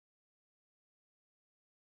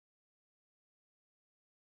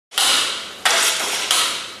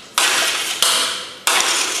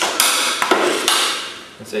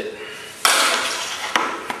That's it.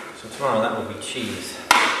 So tomorrow that will be cheese.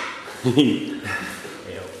 In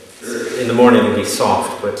the morning it'll be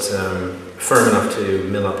soft, but firm enough to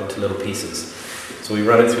mill up into little pieces. So we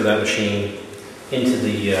run it through that machine into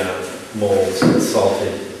the molds, it's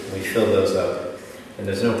salted, we fill those up. And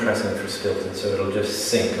there's no pressing for Stilton, so it'll just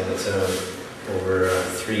sink on its own. Over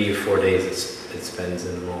 3 or 4 days it spends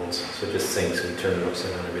in the molds, so it just sinks and we turn it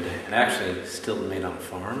upside down every day. And actually, Stilton made on a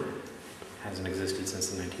farm hasn't existed since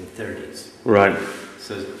the 1930s. Right.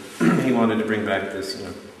 So he wanted to bring back this,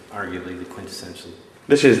 arguably the quintessential.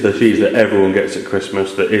 This is the cheese that everyone gets at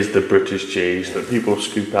Christmas, that is the British cheese, that people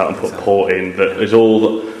scoop out and put port in, that is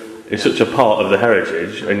all, it's such a part of the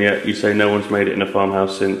heritage, and yet you say no one's made it in a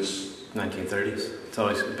farmhouse since... 1930s. It's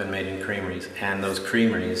always been made in creameries, and those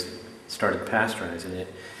creameries started pasteurizing it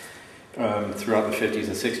throughout the 50s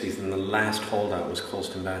and 60s, and the last holdout was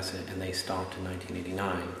Colston Bassett, and they stopped in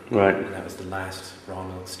 1989. Right. And that was the last raw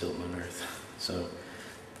milk Stilton on earth. So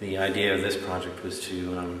the idea of this project was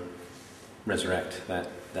to resurrect that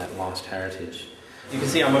lost heritage. You can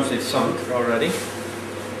see how much they've sunk already,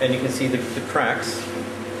 and you can see the cracks.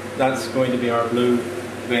 That's going to be our blue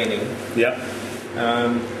veining. Yeah.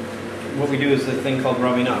 What we do is a thing called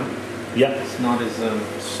rubbing up. Yeah. It's not as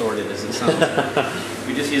sordid as it sounds.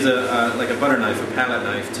 We just use like a butter knife, a palette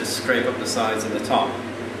knife, to scrape up the sides and the top.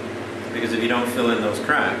 Because if you don't fill in those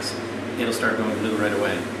cracks, it'll start going blue right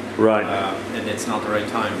away. Right. And it's not the right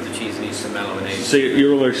time. The cheese needs to mellow and age. So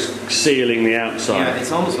you're almost sealing the outside. Yeah,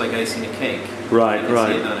 it's almost like icing a cake. Right, you can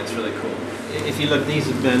see it done. It's really cool. If you look, these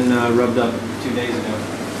have been rubbed up 2 days ago.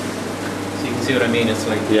 So you can see what I mean. It's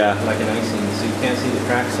like like an icing. So you can't see the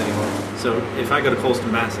cracks anymore. So if I go to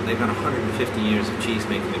Colston Bassett, they've got 150 years of cheese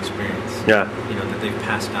making experience. Yeah. That they've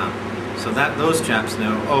passed down. So that those chaps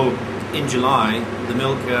know. Oh, in July the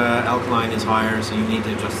milk alkaline is higher, so you need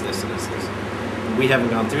to adjust this and this. We haven't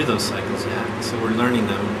gone through those cycles yet, so we're learning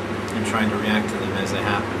them and trying to react to them as they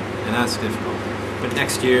happen, and that's difficult. But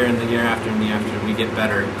next year and the year after and the year after, we get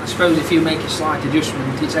better. I suppose if you make a slight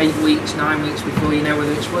adjustment, it's 8 weeks, 9 weeks before you know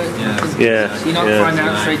whether it's working. Yeah. So you're not finding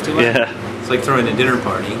out straight away. Yeah. It's like throwing a dinner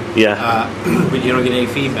party. Yeah. But you don't get any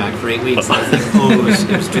feedback for 8 weeks. I think,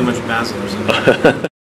 it was too much basil or something.